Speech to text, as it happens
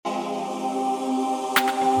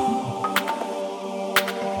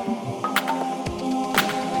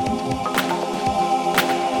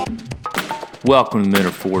Welcome to the Men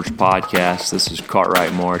Are Forged podcast. This is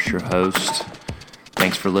Cartwright Morris, your host.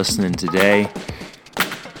 Thanks for listening today.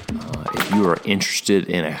 If you are interested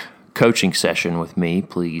in a coaching session with me,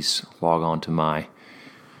 please log on to my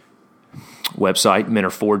website,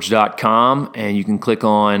 menareforged.com, and you can click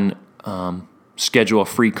on schedule a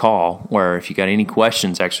free call, where if you got any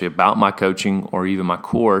questions actually about my coaching or even my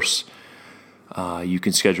course, you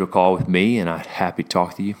can schedule a call with me, and I'd happy to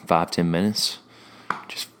talk to you 5-10 minutes.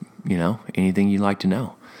 Just, anything you'd like to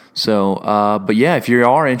know. So, but yeah, if you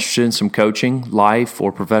are interested in some coaching, life,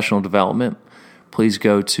 or professional development, please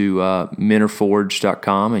go to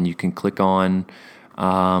menareforged.com, and you can click on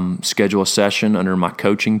schedule a session under my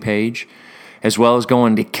coaching page, as well as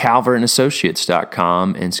going to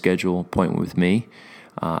calvertandassociates.com and schedule an appointment with me.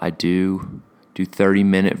 I do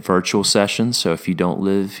 30-minute virtual sessions, so if you don't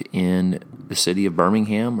live in the city of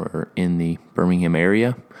Birmingham or in the Birmingham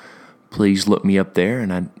area, please look me up there,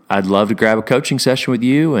 and I'd love to grab a coaching session with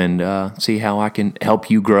you and see how I can help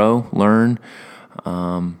you grow, learn,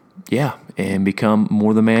 and become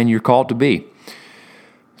more the man you're called to be.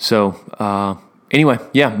 So anyway,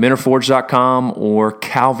 menareforged.com or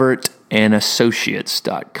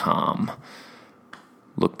calvertandassociates.com.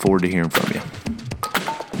 Look forward to hearing from you.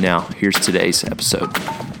 Now, here's today's episode.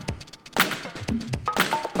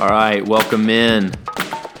 All right, welcome in.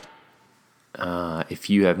 If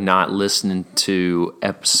you have not listened to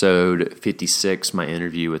episode 56, my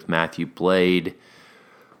interview with Matthew Blade,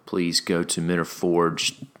 please go to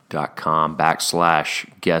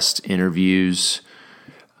menareforged.com/guest interviews.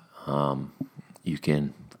 You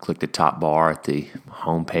can click the top bar at the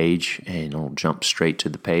home page, and it'll jump straight to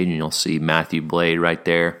the page, and you'll see Matthew Blade right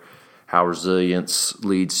there. How resilience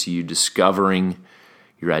leads to you discovering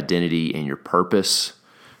your identity and your purpose.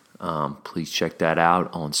 Please check that out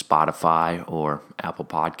on Spotify or Apple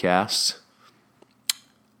Podcasts.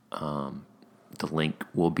 The link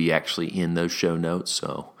will be actually in those show notes,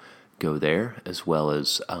 so go there, as well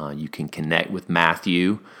as you can connect with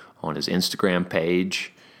Matthew on his Instagram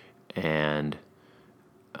page, and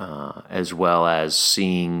as well as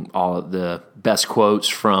seeing all of the best quotes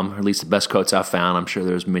from, or at least the best quotes I found. I'm sure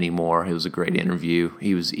there's many more. It was a great interview.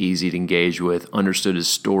 He was easy to engage with, understood his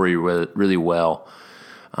story really well.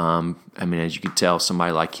 As you could tell,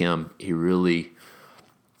 somebody like him, he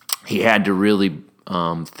had to really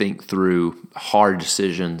think through hard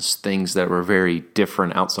decisions, things that were very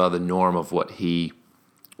different outside the norm of what he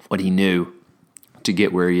knew to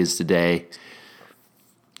get where he is today.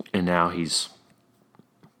 And now he's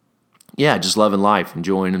just loving life,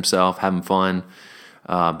 enjoying himself, having fun,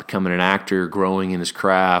 becoming an actor, growing in his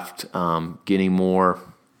craft, getting more,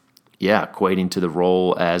 equating to the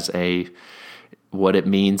role as what it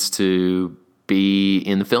means to be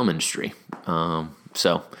in the film industry. Someone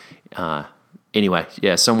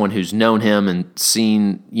who's known him and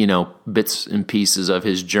seen, bits and pieces of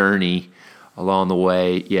his journey along the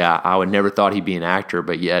way. I would never thought he'd be an actor,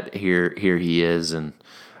 but yet here he is, and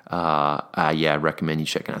I recommend you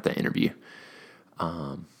checking out that interview.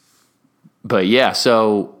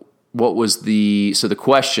 So what was the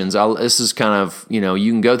questions? This is kind of,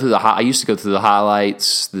 you can go through I used to go through the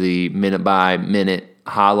highlights, the minute by minute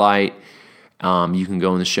highlight. You can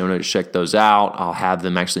go in the show notes, check those out. I'll have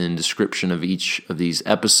them actually in the description of each of these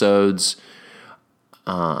episodes.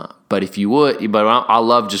 But if you would, I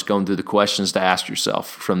love just going through the questions to ask yourself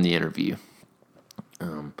from the interview.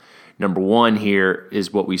 Number one here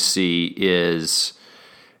is what we see is,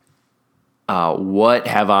 what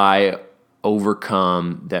have I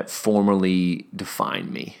overcome that formerly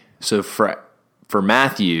defined me? So for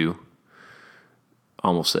Matthew,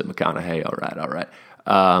 almost said McConaughey. All right.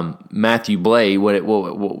 Matthew Blade, what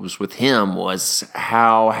was with him was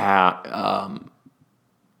how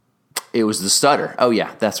it was the stutter. Oh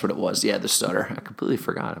yeah, that's what it was. Yeah, the stutter. I completely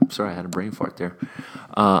forgot. I'm sorry, I had a brain fart there.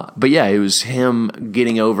 It was him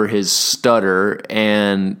getting over his stutter,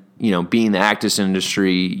 and being in the acting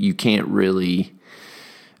industry, you can't really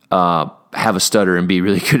have a stutter and be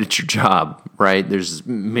really good at your job, right? There's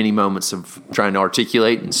many moments of trying to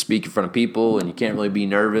articulate and speak in front of people, and you can't really be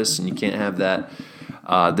nervous, and you can't have that.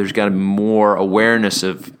 There's got to be more awareness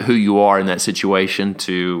of who you are in that situation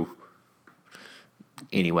to,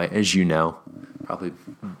 anyway, as you know, probably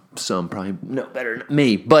know better than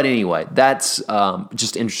me. But anyway, that's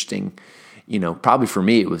just interesting. Probably for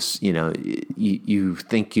me, it was, you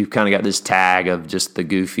think you've kind of got this tag of just the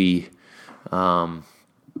goofy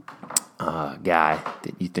guy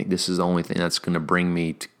that you think this is the only thing that's going to bring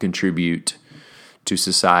me to contribute to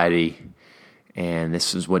society, and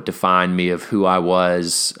this is what defined me of who I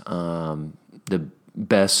was. The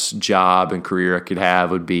best job and career I could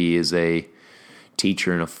have would be as a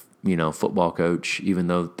teacher in football coach, even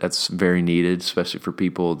though that's very needed, especially for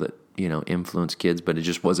people that, influence kids. But it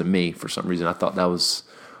just wasn't me for some reason. I thought that was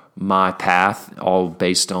my path, all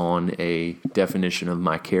based on a definition of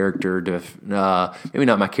my character, maybe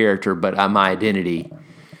not my character, but my identity.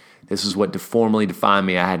 This is what formally defined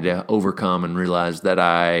me. I had to overcome and realize that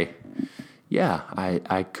I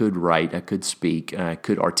could write, I could speak, and I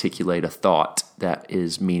could articulate a thought that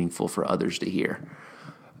is meaningful for others to hear.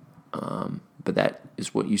 But that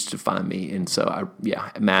is what used to define me. And so,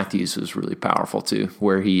 Matthews was really powerful too,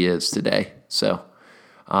 where he is today. So,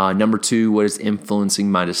 number 2, what is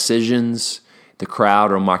influencing my decisions, the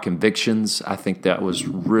crowd or my convictions? I think that was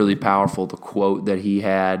really powerful, the quote that he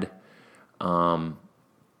had.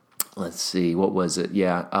 Let's see, what was it?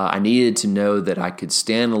 I needed to know that I could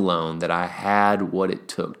stand alone, that I had what it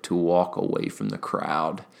took to walk away from the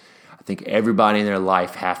crowd. I think everybody in their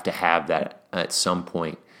life have to have that at some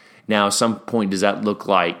point. Now, at some point, does that look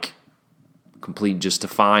like complete just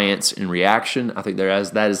defiance and reaction? I think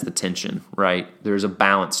that is the tension, right? There's a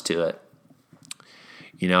balance to it.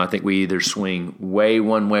 I think we either swing way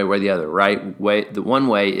one way or the other, right? The one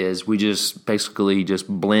way is we just basically just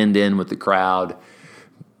blend in with the crowd,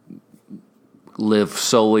 live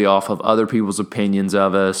solely off of other people's opinions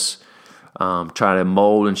of us, try to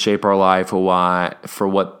mold and shape our life for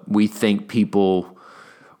what we think people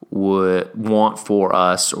would want for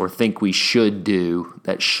us or think we should do,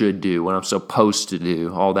 what I'm supposed to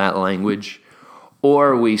do, all that language.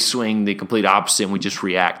 Or we swing the complete opposite and we just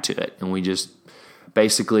react to it. And we just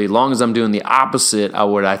basically, as long as I'm doing the opposite of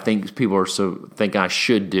what I think people think I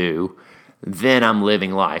should do, then I'm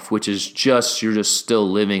living life, which is you're just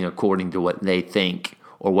still living according to what they think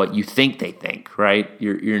or what you think they think, right?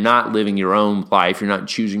 You're not living your own life. You're not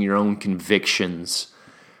choosing your own convictions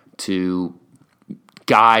to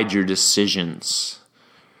guide your decisions.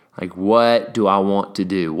 Like, what do I want to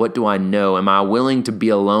do? What do I know? Am I willing to be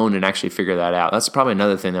alone and actually figure that out? That's probably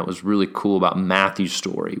another thing that was really cool about Matthew's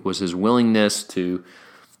story, was his willingness to,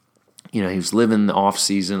 he was living the off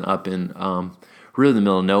season up in really the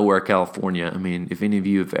middle of nowhere, California. I mean, if any of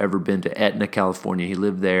you have ever been to Etna, California, he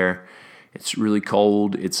lived there. It's really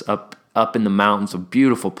cold. It's up in the mountains, a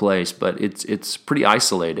beautiful place, but it's pretty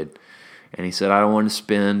isolated. And he said, I don't want to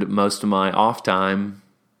spend most of my off time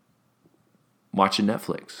watching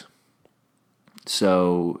Netflix.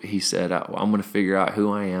 So he said, I'm going to figure out who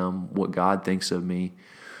I am, what God thinks of me,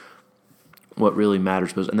 what really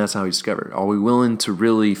matters most. And that's how he discovered. Are we willing to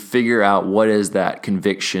really figure out what is that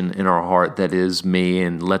conviction in our heart that is me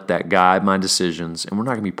and let that guide my decisions? And we're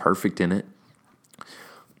not going to be perfect in it.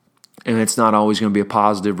 And it's not always going to be a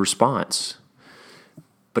positive response.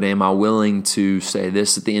 But am I willing to say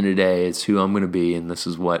this at the end of the day, it's who I'm going to be, and this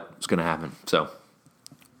is what's going to happen? So,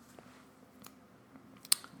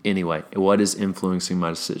 anyway, what is influencing my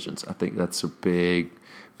decisions? I think that's a big,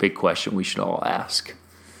 big question we should all ask.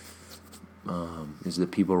 Is it the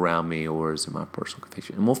people around me, or is it my personal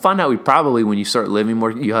conviction? And we'll find out when you start living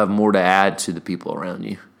more, you have more to add to the people around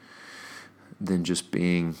you than just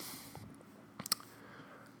being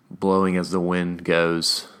blowing as the wind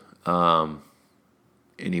goes.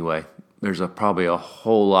 Anyway, there's probably a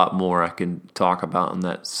whole lot more I can talk about on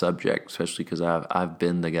that subject, especially because I've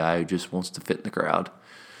been the guy who just wants to fit in the crowd.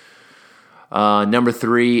 Number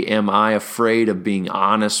 3, am I afraid of being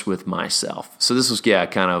honest with myself? So this was,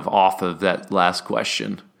 kind of off of that last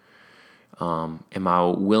question. Am I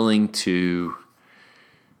willing to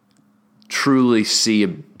truly see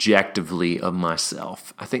objectively of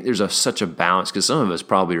myself? I think there's such a balance, because some of us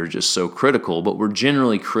probably are just so critical, but we're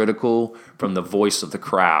generally critical from the voice of the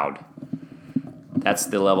crowd. That's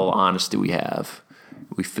the level of honesty we have.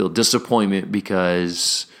 We feel disappointment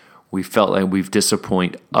because we felt like we've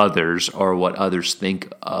disappointed others or what others think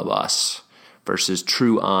of us, versus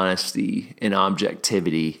true honesty and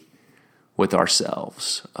objectivity with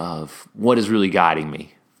ourselves of what is really guiding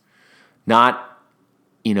me. Not,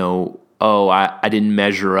 I didn't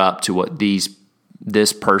measure up to what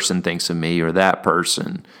this person thinks of me, or that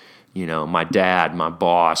person, my dad, my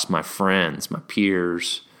boss, my friends, my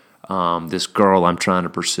peers, this girl I'm trying to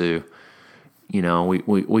pursue.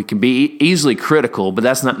 We can be easily critical, but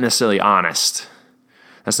that's not necessarily honest.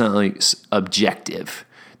 That's not like objective.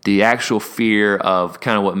 The actual fear of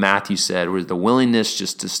kind of what Matthew said was the willingness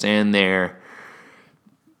just to stand there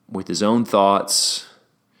with his own thoughts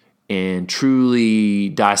and truly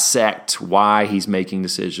dissect why he's making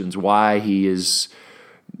decisions, why he is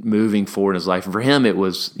moving forward in his life. And for him, it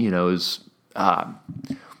was, I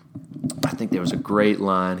think there was a great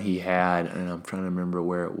line he had, and I'm trying to remember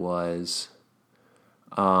where it was.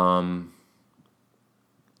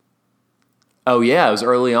 Oh yeah, it was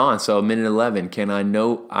early on. So a minute 11.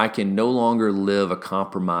 I can no longer live a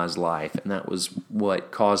compromised life, and that was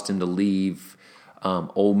what caused him to leave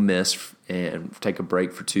Ole Miss and take a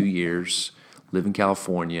break for 2 years, live in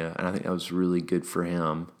California, and I think that was really good for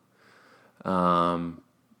him. There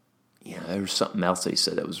was something else he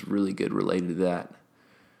said that was really good related to that.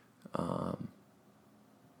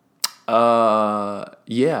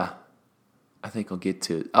 I think I'll get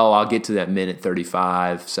to it. I'll get to that minute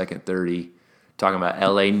 35, second 30, talking about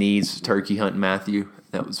LA needs turkey hunt Matthew.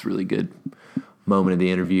 That was a really good moment of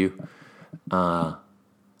the interview. But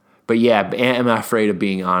yeah, am I afraid of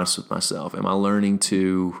being honest with myself? Am I learning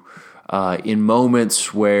to, in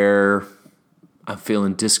moments where I'm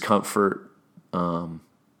feeling discomfort,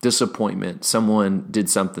 disappointment, someone did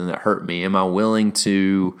something that hurt me, am I willing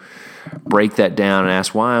to break that down and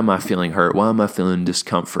ask, why am I feeling hurt? Why am I feeling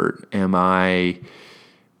discomfort? Where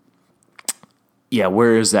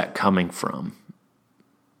is that coming from?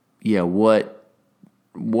 I'm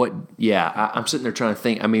sitting there trying to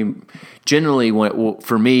think. I mean, generally,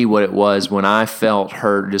 for me, what it was when I felt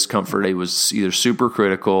hurt, discomfort, it was either super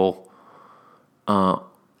critical, or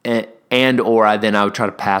I would try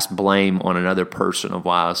to pass blame on another person of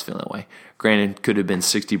why I was feeling that way. Granted, could have been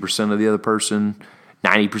 60% of the other person,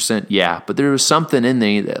 90%, yeah. But there was something in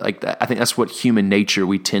there that, like, I think that's what human nature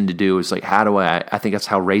we tend to do. Is like, I think that's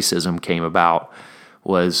how racism came about.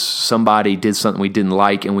 Was somebody did something we didn't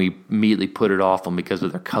like, and we immediately put it off them because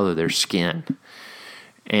of their color of their skin.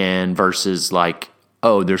 And versus like,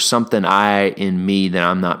 oh, there's something in me that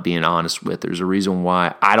I'm not being honest with. There's a reason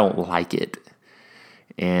why I don't like it.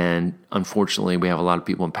 And unfortunately, we have a lot of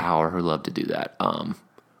people in power who love to do that,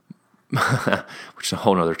 which is a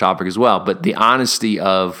whole other topic as well. But the honesty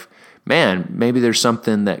of, man, maybe there's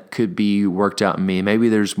something that could be worked out in me. Maybe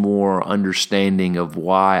there's more understanding of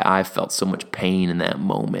why I felt so much pain in that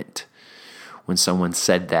moment when someone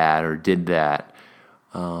said that or did that.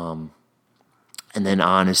 And then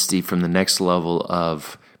honesty from the next level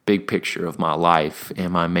of big picture of my life.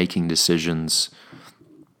 Am I making decisions?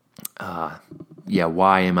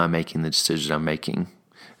 Why am I making the decisions I'm making?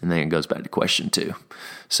 And then it goes back to question 2.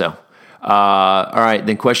 So, all right,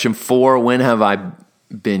 then question 4, when have I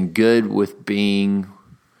been good with being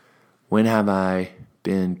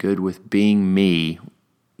me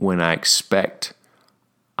when I expect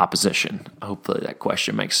opposition? Hopefully that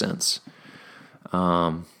question makes sense.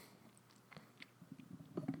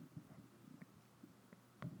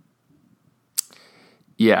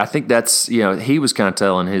 I think that's, he was kind of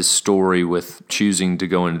telling his story with choosing to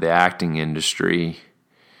go into the acting industry,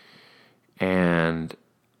 and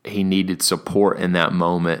he needed support in that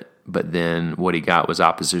moment, but then what he got was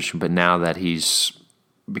opposition. But now that he's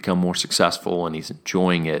become more successful and he's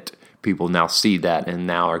enjoying it, people now see that and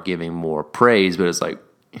now are giving more praise. But it's like,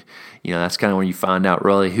 that's kind of when you find out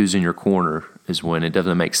really who's in your corner, is when it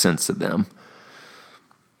doesn't make sense to them.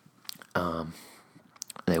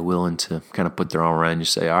 They're willing to kind of put their arm around you,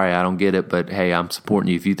 say, all right, I don't get it, but hey, I'm supporting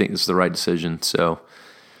you if you think this is the right decision. So,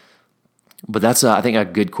 but that's, I think, a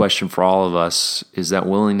good question for all of us, is that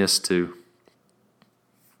willingness to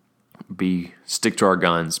stick to our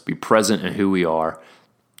guns, be present in who we are,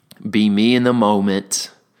 be me in the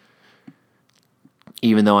moment,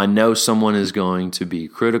 even though I know someone is going to be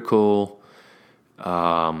critical,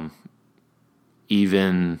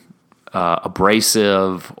 even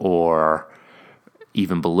abrasive or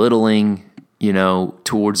even belittling,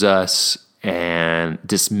 towards us, and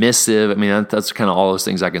dismissive. I mean, that's kind of all those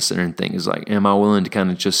things I consider and think is like, am I willing to kind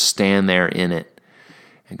of just stand there in it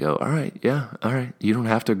and go, all right, you don't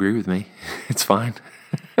have to agree with me. It's fine.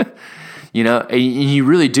 And you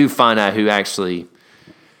really do find out who actually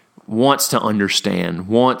wants to understand,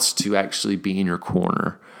 wants to actually be in your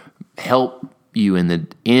corner, help you in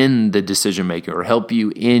the decision making, or help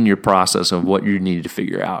you in your process of what you need to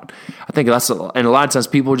figure out. I think and a lot of times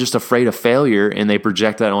people are just afraid of failure, and they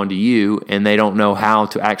project that onto you, and they don't know how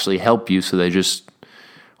to actually help you, so they just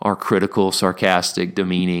are critical, sarcastic,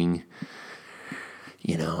 demeaning,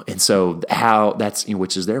 and so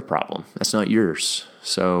which is their problem. That's not yours.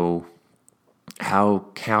 So how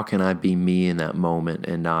can I be me in that moment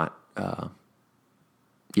and not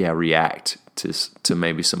react to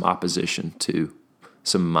maybe some opposition to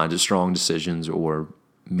some of my just strong decisions, or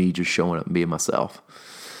me just showing up and being myself.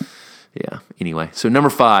 Yeah. Anyway, so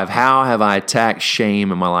number 5, how have I attacked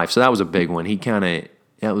shame in my life? So that was a big one.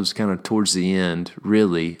 That was kind of towards the end,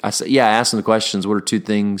 really. I asked him the questions. What are 2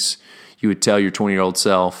 things you would tell your 20-year-old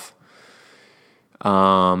self?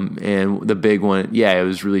 And the big one, it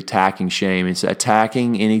was really attacking shame. It's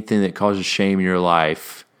attacking anything that causes shame in your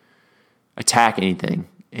life. Attack anything,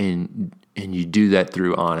 and And you do that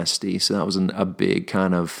through honesty. So that was a big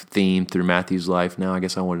kind of theme through Matthew's life. Now I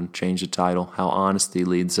guess I want to change the title, How Honesty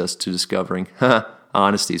Leads Us to Discovering.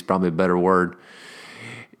 Honesty is probably a better word.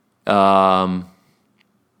 I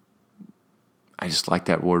just like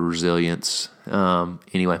that word, resilience.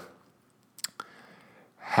 Anyway,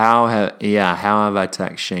 how have I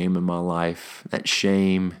attacked shame in my life? That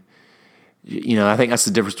shame, I think that's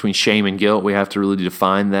the difference between shame and guilt. We have to really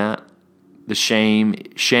define that. The shame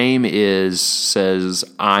says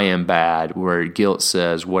I am bad, where guilt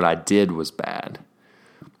says what I did was bad.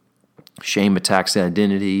 Shame attacks the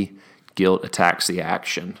identity, guilt attacks the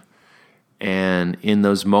action. And in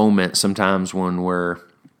those moments, sometimes when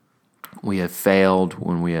we have failed,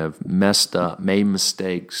 when we have messed up, made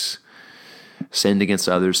mistakes, sinned against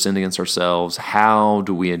others, sinned against ourselves, how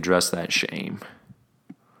do we address that shame?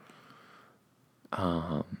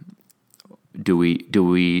 Do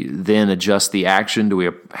we then adjust the action? Do we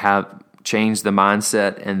have change the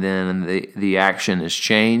mindset and then the action is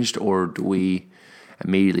changed, or do we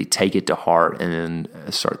immediately take it to heart and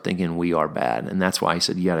then start thinking we are bad? And that's why he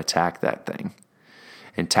said you got to attack that thing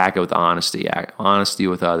and attack it with honesty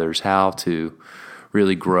with others, how to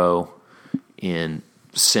really grow in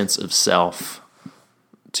sense of self,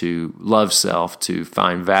 to love self, to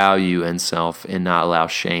find value in self, and not allow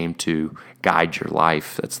shame to guide your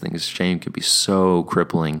life. That's the thing. Shame can be so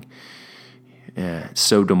crippling,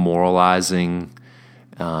 so demoralizing.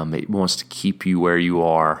 It wants to keep you where you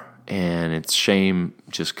are, and shame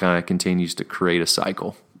just kind of continues to create a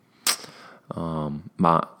cycle.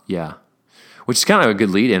 Which is kind of a good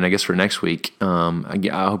lead-in, I guess, for next week.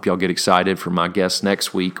 I hope y'all get excited for my guest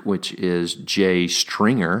next week, which is Jay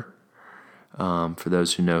Stringer. For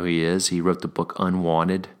those who know who he is, he wrote the book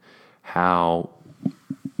Unwanted, How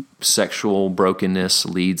Sexual Brokenness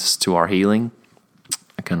Leads to Our Healing.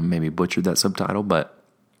 I kind of maybe butchered that subtitle, but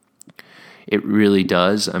it really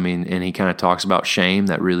does. I mean, and he kind of talks about shame,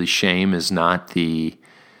 that really shame is not the...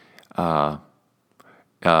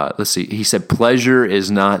 let's see. He said pleasure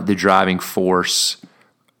is not the driving force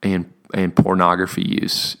in pornography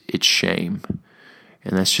use. It's shame,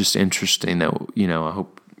 and that's just interesting. That I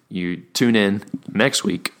hope you tune in next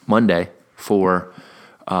week, Monday, for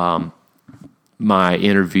my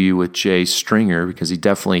interview with Jay Stringer, because he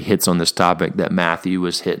definitely hits on this topic that Matthew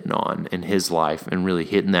was hitting on in his life, and really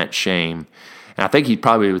hitting that shame. And I think he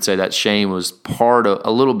probably would say that shame was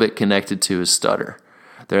a little bit connected to his stutter.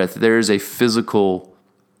 There is a physical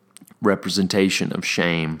representation of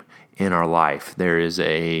shame in our life. There is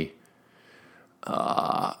it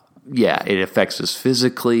affects us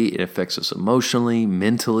physically, it affects us emotionally,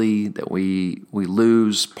 mentally, that we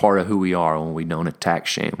lose part of who we are when we don't attack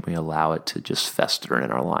shame. We allow it to just fester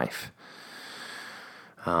in our life.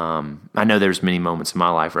 I know there's many moments in my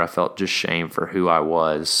life where I felt just shame for who I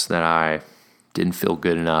was, that I didn't feel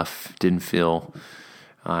good enough, didn't feel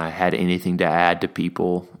I had anything to add to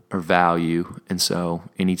people or value. And so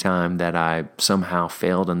anytime that I somehow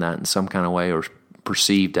failed in that in some kind of way, or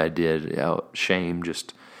perceived I did, shame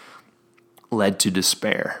just led to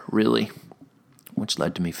despair, really, which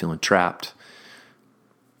led to me feeling trapped,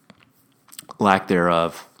 lack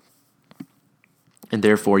thereof. And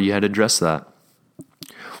therefore you had to address that.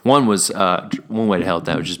 One way to help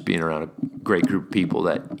that was just being around a great group of people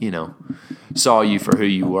that, saw you for who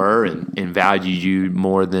you were and valued you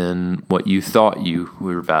more than what you thought you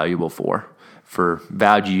were valuable for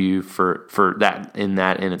value you for that in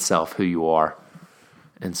itself, who you are.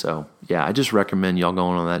 And so, I just recommend y'all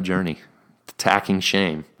going on that journey, attacking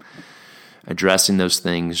shame, addressing those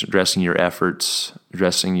things, addressing your efforts,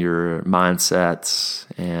 addressing your mindsets,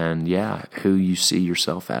 and who you see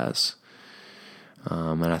yourself as.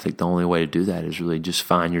 And I think the only way to do that is really just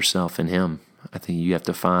find yourself in Him. I think you have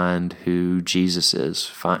to find who Jesus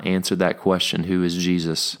is. Answer that question, who is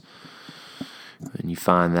Jesus? When you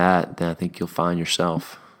find that, then I think you'll find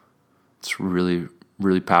yourself. It's a really,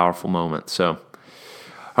 really powerful moment. So,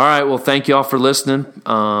 all right, well, thank you all for listening.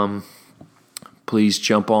 Please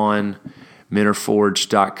jump on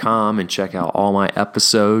mentorforge.com and check out all my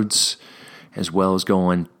episodes, as well as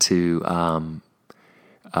going to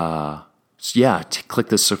click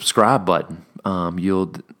the subscribe button.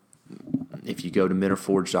 If you go to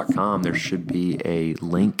mentorforge.com, there should be a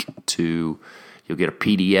link you'll get a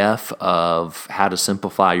PDF of how to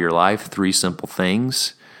simplify your life, 3 simple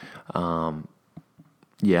things. It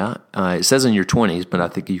says in your 20s, but I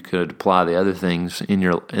think you could apply the other things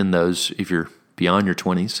in those if you're beyond your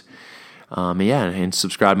 20s. And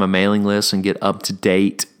subscribe to my mailing list and get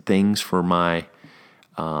up-to-date things for my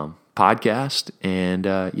podcast. And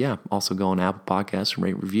also go on Apple Podcasts and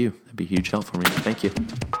rate review. That'd be a huge help for me. Thank you.